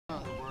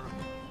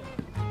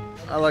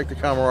I like the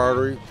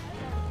camaraderie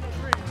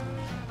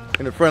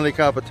and the friendly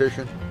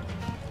competition.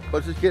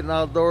 But just getting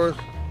outdoors,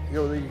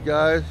 with these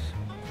guys,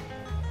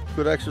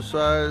 good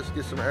exercise,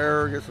 get some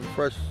air, get some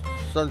fresh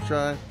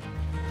sunshine.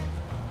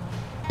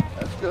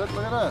 That's good.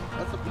 Look at that.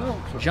 That's a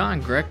beautiful.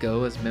 John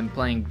Greco has been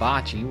playing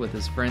bocce with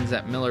his friends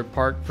at Miller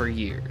Park for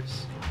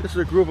years. This is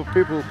a group of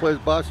people who plays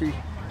bocce.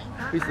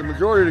 At least the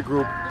majority of the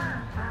group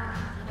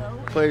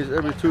plays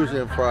every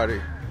Tuesday and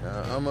Friday.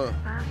 I'm a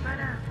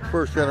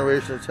first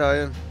generation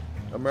Italian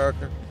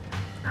American,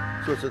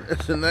 so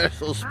it's a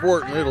national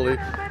sport in Italy.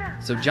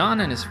 So John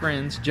and his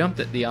friends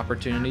jumped at the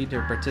opportunity to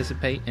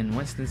participate in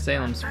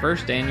Winston-Salem's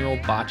first annual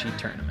bocce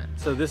tournament.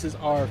 So this is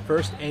our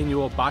first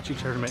annual bocce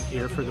tournament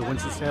here for the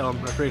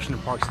Winston-Salem Recreation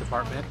and Parks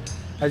Department.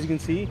 As you can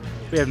see,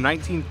 we have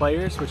 19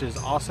 players, which is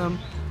awesome.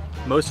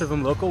 Most of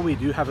them local. We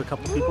do have a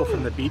couple people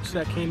from the beach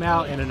that came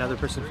out and another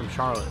person from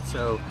Charlotte.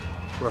 So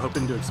we're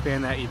hoping to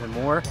expand that even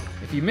more.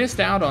 If you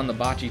missed out on the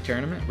bocce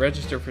tournament,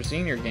 register for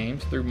senior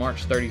games through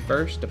March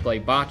 31st to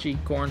play bocce,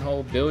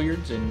 cornhole,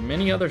 billiards, and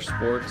many other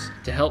sports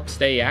to help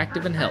stay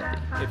active and healthy.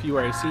 If you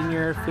are a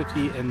senior,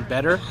 50 and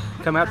better,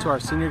 come out to our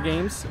senior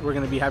games. We're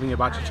going to be having a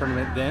bocce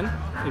tournament then.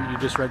 If you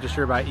just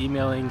register by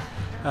emailing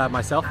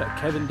myself at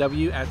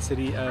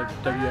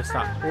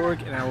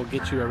kevinw@cityofws.org, and I will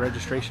get you a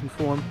registration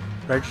form.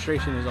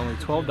 Registration is only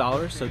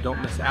 $12, so don't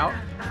miss out.